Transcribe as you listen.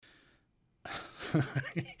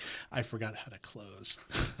I forgot how to close.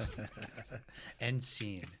 End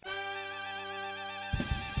scene.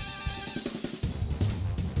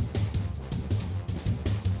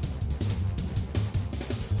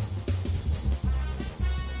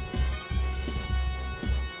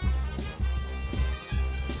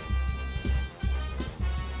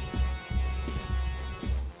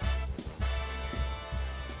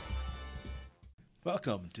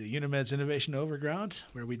 Welcome to Unimed's Innovation Overground,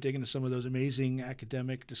 where we dig into some of those amazing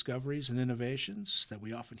academic discoveries and innovations that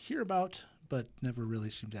we often hear about, but never really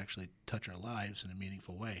seem to actually touch our lives in a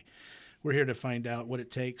meaningful way. We're here to find out what it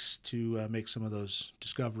takes to make some of those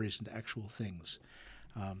discoveries into actual things.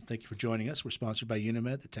 Thank you for joining us. We're sponsored by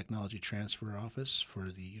Unimed, the Technology Transfer Office for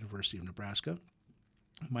the University of Nebraska.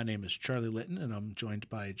 My name is Charlie Litton, and I'm joined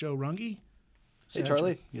by Joe Runge. Hey,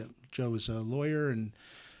 Charlie. Yeah, Joe is a lawyer and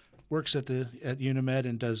works at Unimed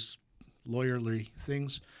and does lawyerly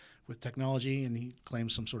things with technology, and he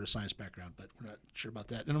claims some sort of science background, but we're not sure about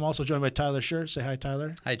that. And I'm also joined by Tyler Scher. Say hi,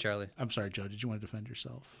 Tyler. Hi, Charlie. I'm sorry, Joe. Did you want to defend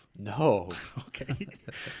yourself? No. Okay.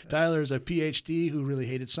 Tyler is a PhD who really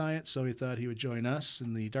hated science, so he thought he would join us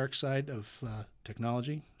in the dark side of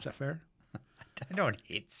technology. Is that fair? I don't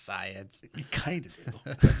hate science. You kind of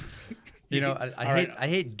do. I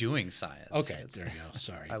hate doing science. Okay, there you go.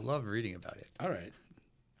 Sorry. I love reading about it. All right.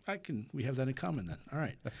 We have that in common then. All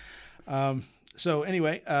right. So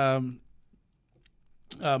anyway,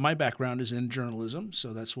 my background is in journalism,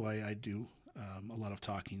 so that's why I do a lot of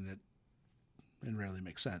talking that rarely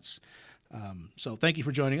makes sense. So thank you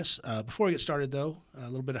for joining us. Before we get started, though, a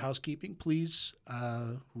little bit of housekeeping. Please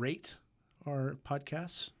rate our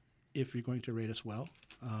podcasts if you're going to rate us well.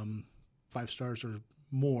 5 stars or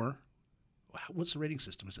more. What's the rating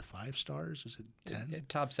system? Is it 5 stars? Is it 10? It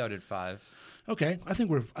tops out at 5. Okay, I think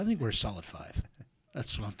we're a solid 5.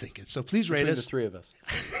 That's what I'm thinking. So please rate Between us. the three of us.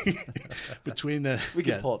 Between the We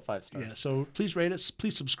can pull up 5 stars. Yeah. So please rate us.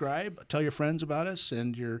 Please subscribe. Tell your friends about us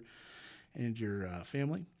and your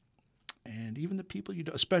family, and even the people you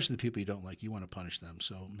don't, especially the people you don't like. You want to punish them,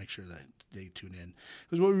 so make sure that they tune in.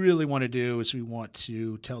 Because what we really want to do is we want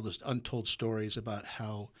to tell those untold stories about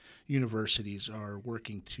how universities are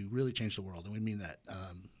working to really change the world, and we mean that.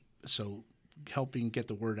 So helping get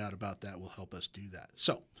the word out about that will help us do that.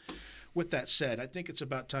 So with that said, I think it's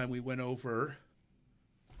about time we went over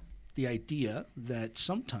the idea that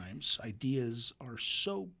sometimes ideas are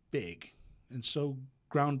so big and so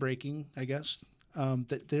groundbreaking, I guess,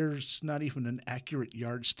 that there's not even an accurate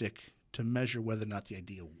yardstick to measure whether or not the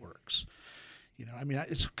idea works.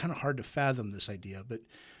 It's kind of hard to fathom this idea, but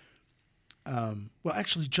well,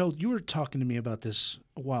 actually, Joe, you were talking to me about this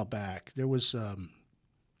a while back. There was a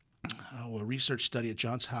research study at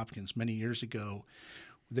Johns Hopkins many years ago.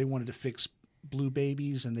 They wanted to fix blue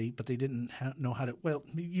babies, but they didn't know how to. Well,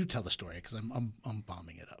 you tell the story because I'm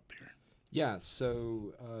bombing it up here. Yeah.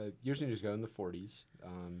 So years and years ago in the 40s,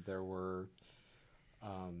 there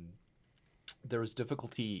was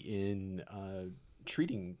difficulty in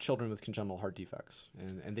treating children with congenital heart defects,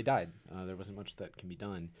 and they died. There wasn't much that can be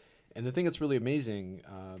done. And the thing that's really amazing,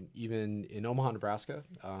 even in Omaha, Nebraska,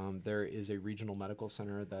 there is a regional medical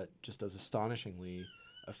center that just does astonishingly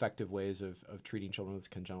effective ways of treating children with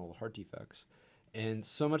congenital heart defects. And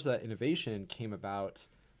so much of that innovation came about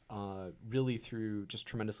really through just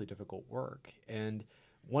tremendously difficult work. And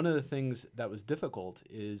one of the things that was difficult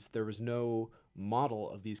is there was no model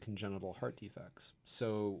of these congenital heart defects.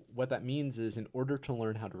 So what that means is in order to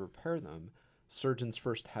learn how to repair them, surgeons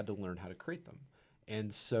first had to learn how to create them.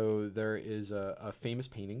 And so there is a famous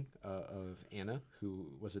painting of Anna,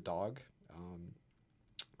 who was a dog,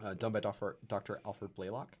 done by Dr. Alfred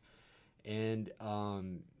Blalock. And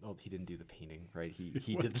he didn't do the painting, right?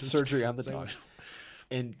 He did the surgery on the dog.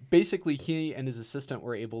 And basically, he and his assistant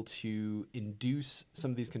were able to induce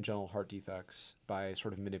some of these congenital heart defects by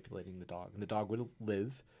sort of manipulating the dog. And the dog would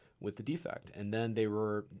live with the defect. And then they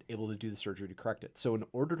were able to do the surgery to correct it. So in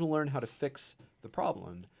order to learn how to fix the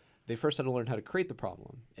problem, they first had to learn how to create the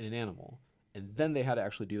problem in an animal. And then they had to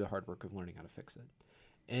actually do the hard work of learning how to fix it.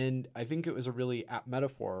 And I think it was a really apt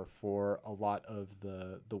metaphor for a lot of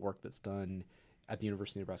the work that's done at the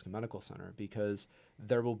University of Nebraska Medical Center, because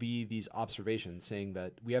there will be these observations saying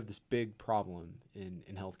that we have this big problem in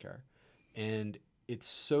healthcare. And it's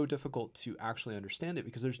so difficult to actually understand it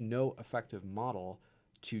because there's no effective model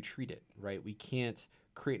to treat it, right? We can't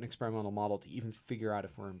create an experimental model to even figure out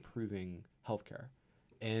if we're improving healthcare.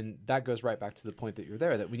 And that goes right back to the point that you're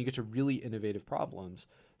there, that when you get to really innovative problems,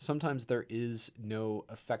 sometimes there is no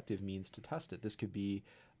effective means to test it. This could be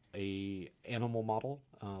a animal model,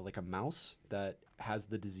 like a mouse that has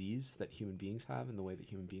the disease that human beings have and the way that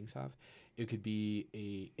human beings have. It could be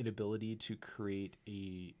a inability to create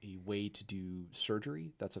a way to do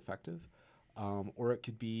surgery that's effective. Or it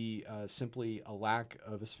could be simply a lack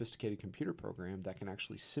of a sophisticated computer program that can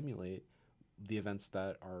actually simulate the events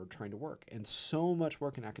that are trying to work. And so much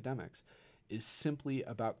work in academics is simply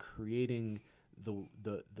about creating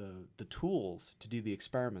the tools to do the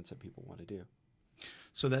experiments that people want to do.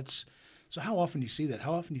 So how often do you see that?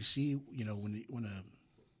 How often do you see, when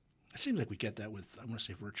it seems like we get that with, I want to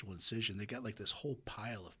say virtual incision, they got like this whole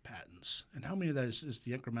pile of patents. And how many of that is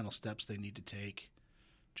the incremental steps they need to take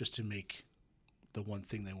just to make the one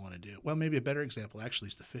thing they want to do? Well, maybe a better example actually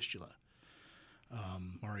is the fistula.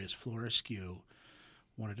 Marius Florescu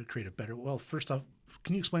wanted to create a better, well, first off,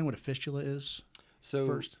 can you explain what a fistula is? So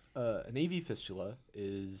first? An AV fistula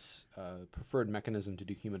is a preferred mechanism to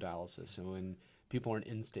do hemodialysis. So when people are in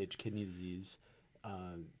end-stage kidney disease,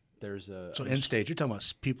 there's a... So end-stage, you're talking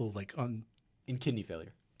about people like in kidney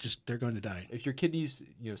failure. Just they're going to die. If your kidneys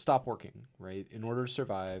stop working, right, in order to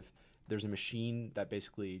survive, there's a machine that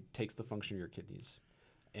basically takes the function of your kidneys.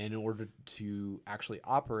 And in order to actually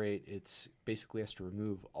operate, it's basically has to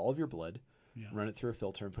remove all of your blood, run it through a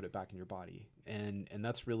filter, and put it back in your body. And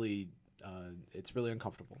that's really... it's really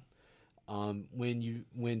uncomfortable.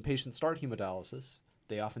 When patients start hemodialysis,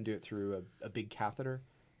 they often do it through a big catheter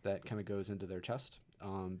that kind of goes into their chest,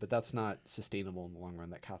 but that's not sustainable in the long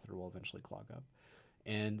run. That catheter will eventually clog up.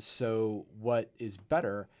 And so what is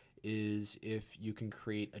better is if you can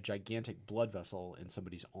create a gigantic blood vessel in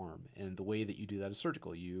somebody's arm. And the way that you do that is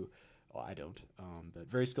surgical. I don't, but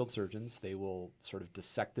very skilled surgeons, they will sort of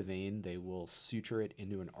dissect the vein, they will suture it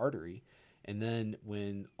into an artery. And then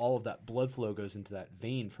when all of that blood flow goes into that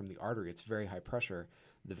vein from the artery, it's very high pressure,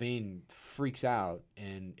 the vein freaks out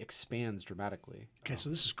and expands dramatically. Okay, so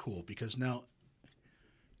this is cool because now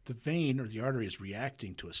the vein or the artery is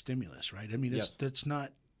reacting to a stimulus, right? I mean, it's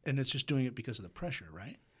not, and it's just doing it because of the pressure,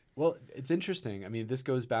 right? Well, it's interesting. I mean, this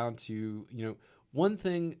goes down to, one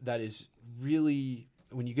thing that is really,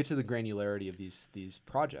 when you get to the granularity of these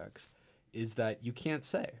projects, is that you can't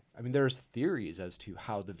say. I mean, there's theories as to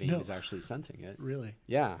how the vein is actually sensing it. Really?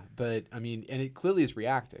 Yeah, but I mean, and it clearly is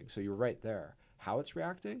reacting, so you're right there. How it's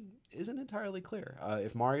reacting isn't entirely clear.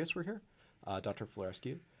 If Marius were here, Dr.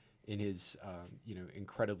 Florescu, in his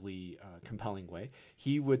incredibly compelling way,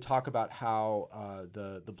 he would talk about how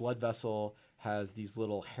the blood vessel has these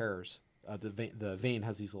little hairs. The vein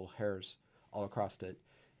has these little hairs all across it,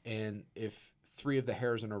 and if 3 of the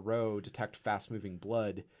hairs in a row detect fast-moving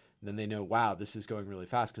blood, then they know, wow, this is going really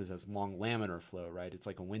fast because it has long laminar flow, right? It's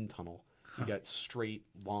like a wind tunnel. You got straight,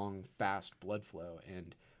 long, fast blood flow,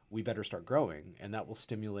 and we better start growing, and that will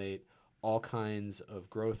stimulate all kinds of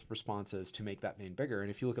growth responses to make that vein bigger.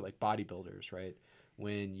 And if you look at like bodybuilders, right,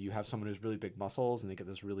 when you have someone who's really big muscles and they get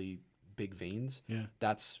those really big veins,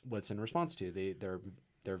 that's what's in response to.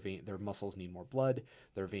 Their muscles need more blood,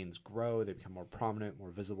 their veins grow, they become more prominent,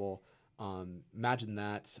 more visible. Imagine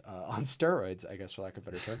that on steroids, I guess, for lack of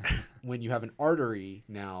a better term, when you have an artery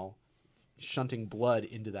now shunting blood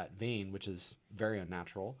into that vein, which is very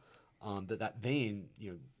unnatural, that vein,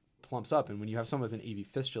 plumps up. And when you have someone with an AV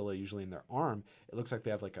fistula, usually in their arm, it looks like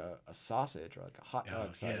they have like a sausage or like a hot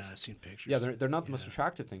dog size. Yeah, I've seen pictures. Yeah, they're not the most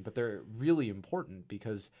attractive thing, but they're really important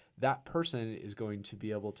because that person is going to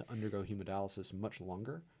be able to undergo hemodialysis much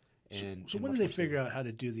longer. So when did they figure out how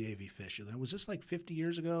to do the AV fistula? Was this like 50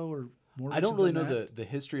 years ago or more? I don't really know the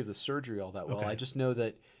history of the surgery all that well. Okay. I just know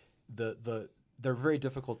that they're very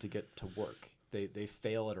difficult to get to work. They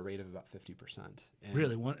fail at a rate of about 50%.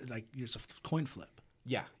 Really? It's a coin flip.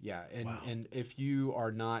 Yeah. And if you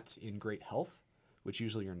are not in great health, which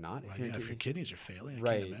usually you're not, If your kidneys are failing,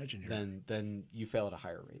 I can't imagine. Then you fail at a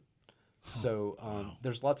higher rate. So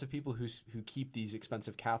there's lots of people who keep these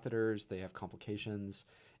expensive catheters. They have complications.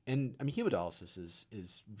 And I mean, hemodialysis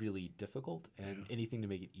is really difficult, and anything to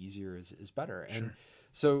make it easier is better. And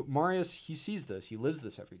so Marius, he sees this, he lives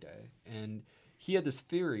this every day, and he had this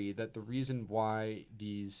theory that the reason why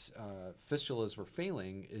these fistulas were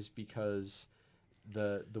failing is because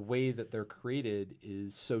the way that they're created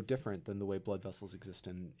is so different than the way blood vessels exist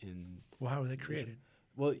in. Well, how are they created?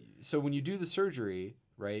 Well, so when you do the surgery,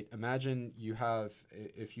 right? Imagine you have,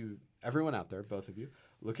 everyone out there, both of you,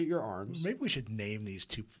 look at your arms. Maybe we should name these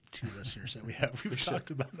two listeners that we have. We've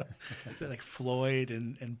talked about them. Like Floyd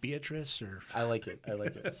and Beatrice, or I like it.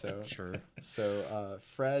 So Sure. So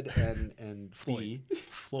Fred and Floyd. B.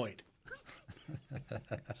 Floyd.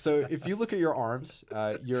 So if you look at your arms,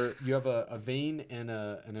 you have a vein and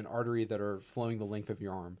an artery that are flowing the length of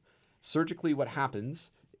your arm. Surgically, what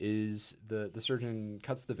happens is the surgeon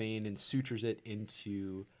cuts the vein and sutures it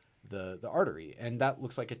into the artery, and that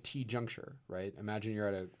looks like a T juncture, right? Imagine you're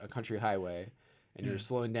at a country highway and you're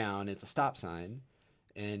slowing down. It's a stop sign,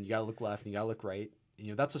 and you got to look left and you got to look right.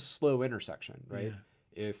 That's a slow intersection, right?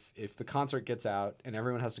 Yeah. If the concert gets out and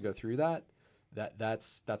everyone has to go through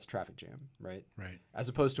that's traffic jam, right? Right. As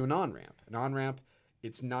opposed to an on-ramp. An on-ramp,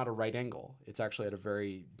 it's not a right angle. It's actually at a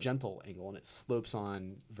very gentle angle, and it slopes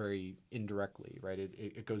on very indirectly, right?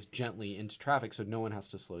 It goes gently into traffic, so no one has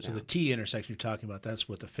to slow down. So the T intersection you're talking about, that's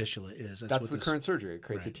what the fistula is. That's the current surgery. It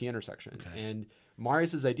creates a T intersection. Okay. And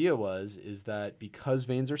Marius's idea is that because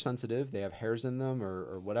veins are sensitive, they have hairs in them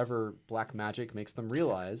or whatever black magic makes them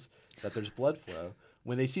realize that there's blood flow.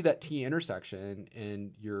 When they see that T intersection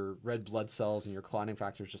and your red blood cells and your clotting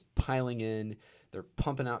factors just piling in, they're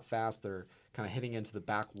pumping out fast, they're kind of hitting into the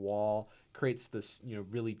back wall, creates this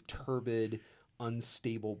really turbid,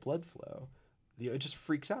 unstable blood flow. It just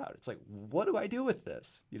freaks out. It's like, what do I do with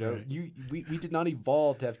this? Right. We did not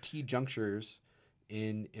evolve to have T junctures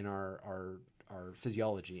in our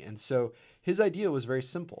physiology, and so his idea was very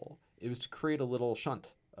simple. It was to create a little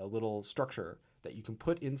shunt, a little structure that you can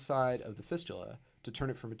put inside of the fistula to turn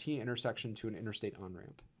it from a T intersection to an interstate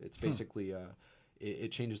on-ramp. It's basically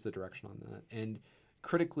it changes the direction on that. And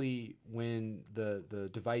critically, when the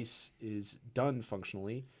device is done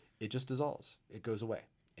functionally, it just dissolves. It goes away.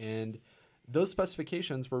 And those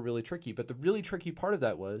specifications were really tricky. But the really tricky part of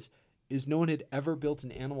that is no one had ever built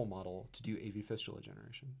an animal model to do AV fistula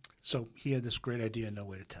generation. So he had this great idea and no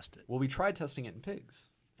way to test it. Well, we tried testing it in pigs,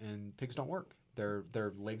 and pigs don't work.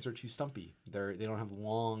 Their legs are too stumpy. They don't have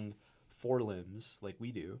long forelimbs like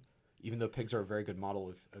we do. Even though pigs are a very good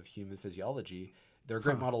model of human physiology, they're a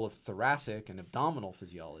great model of thoracic and abdominal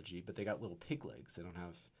physiology, but they got little pig legs. They don't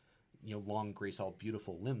have long, graceful,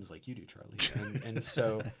 beautiful limbs like you do, Charlie. And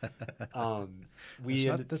so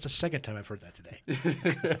that's the second time I've heard that today.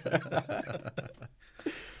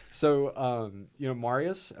 So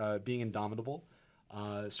Marius, being indomitable,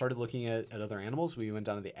 started looking at other animals. We went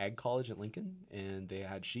down to the Ag College at Lincoln, and they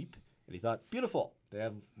had sheep. And he thought, beautiful, they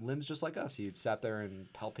have limbs just like us. He sat there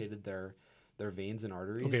and palpated their veins and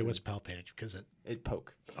arteries. Okay, what's palpated? Because it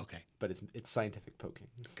poke. Okay. But it's scientific poking.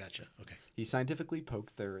 Gotcha. Okay. He scientifically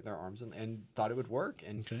poked their arms and thought it would work.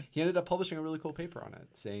 And he ended up publishing a really cool paper on it,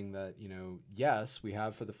 saying that, yes, we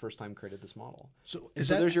have for the first time created this model. So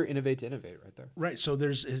there's your innovate to innovate right there. Right. So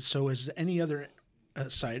has any other,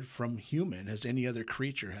 aside from human, has any other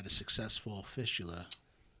creature had a successful fistula?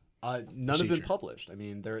 None have been published. I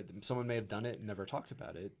mean, someone may have done it and never talked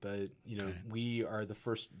about it, but we are the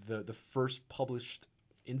first published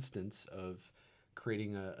instance of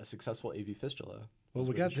creating a successful AV fistula. Well,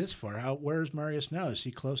 we got this far. Where is Marius now? Is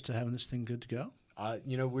he close to having this thing good to go?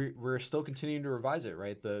 We're still continuing to revise it.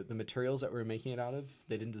 Right, the materials that we're making it out of,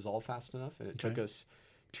 they didn't dissolve fast enough, and it took us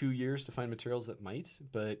 2 years to find materials that might.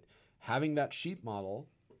 But having that sheep model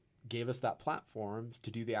gave us that platform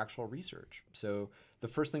to do the actual research. So the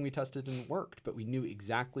first thing we tested didn't work, but we knew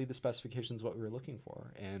exactly the specifications, what we were looking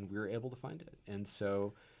for, and we were able to find it. And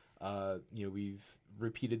so, we've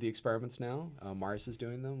repeated the experiments now. Marius is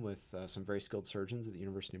doing them with some very skilled surgeons at the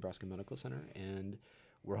University of Nebraska Medical Center, and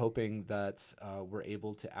we're hoping that we're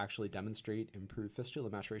able to actually demonstrate improved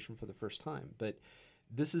fistula maturation for the first time. But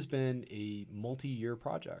this has been a multi-year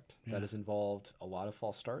project that has involved a lot of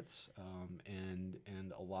false starts and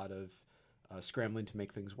a lot of scrambling to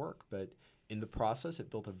make things work. But in the process, it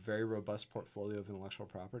built a very robust portfolio of intellectual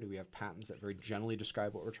property. We have patents that very generally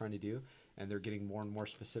describe what we're trying to do, and they're getting more and more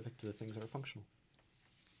specific to the things that are functional.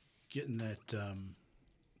 Getting that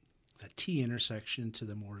T intersection to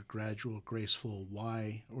the more gradual, graceful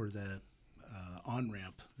Y, or the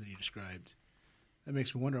on-ramp that you described, that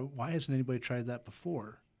makes me wonder, why hasn't anybody tried that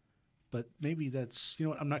before? But maybe that's,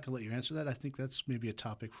 I'm not going to let you answer that. I think that's maybe a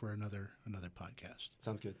topic for another podcast.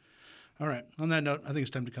 Sounds good. All right. On that note, I think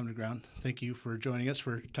it's time to come to ground. Thank you for joining us.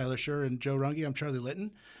 For Tyler Scher and Joe Runge, I'm Charlie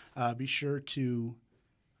Litton. Be sure to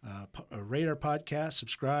rate our podcast,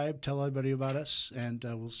 subscribe, tell everybody about us, and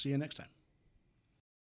we'll see you next time.